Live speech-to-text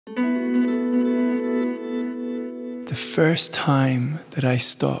The first time that I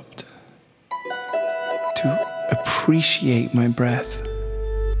stopped to appreciate my breath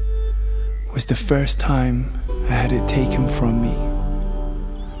was the first time I had it taken from me,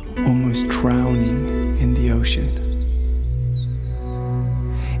 almost drowning in the ocean.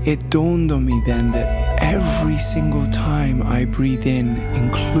 It dawned on me then that every single time I breathe in,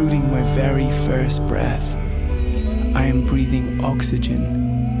 including my very first breath, I am breathing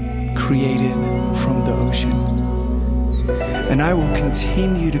oxygen created from the ocean. And I will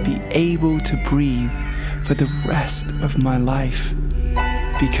continue to be able to breathe for the rest of my life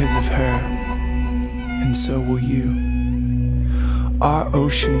because of her, and so will you. Our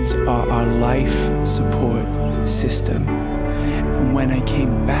oceans are our life support system. And when I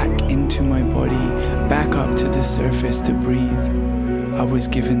came back into my body, back up to the surface to breathe, I was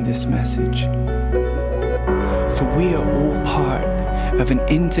given this message. For we are all part of an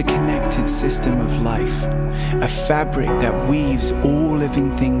interconnected system of life, a fabric that weaves all living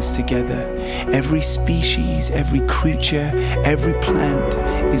things together. Every species, every creature, every plant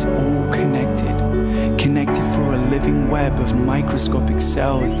is all connected through a living web of microscopic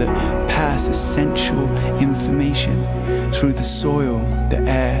cells that pass essential information through the soil, the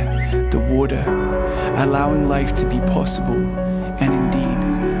air, the water, allowing life to be possible and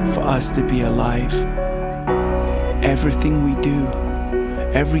indeed for us to be alive. Everything we do,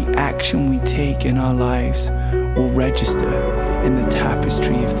 every action we take in our lives will register in the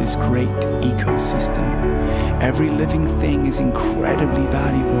tapestry of this great ecosystem. Every living thing is incredibly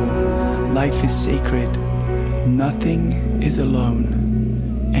valuable. Life is sacred. Nothing is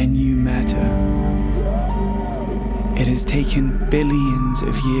alone, and you matter. It has taken billions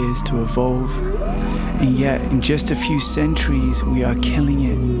of years to evolve, and yet in just a few centuries we are killing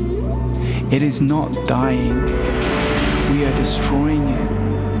it. It is not dying. We are destroying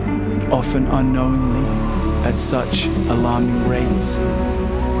it, often unknowingly, at such alarming rates.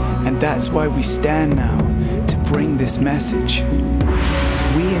 And that's why we stand now to bring this message.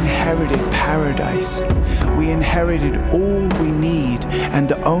 We inherited paradise. We inherited all we need, and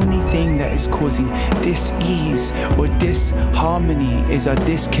the only thing that is causing dis-ease or disharmony is our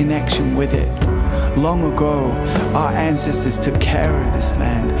disconnection with it. Long ago, our ancestors took care of this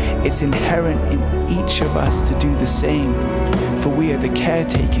land. It's inherent in each of us to do the same, for we are the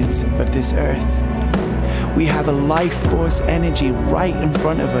caretakers of this earth. We have a life force energy right in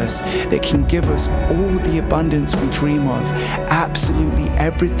front of us that can give us all the abundance we dream of, absolutely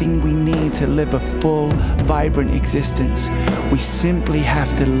everything we need to live a full, vibrant existence. We simply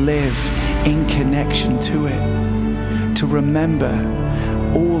have to live in connection to it, to remember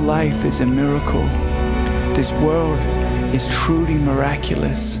all life is a miracle. This world is truly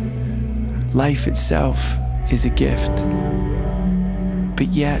miraculous. Life itself is a gift. But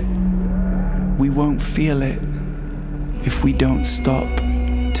yet, we won't feel it if we don't stop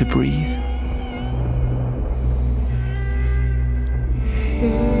to breathe.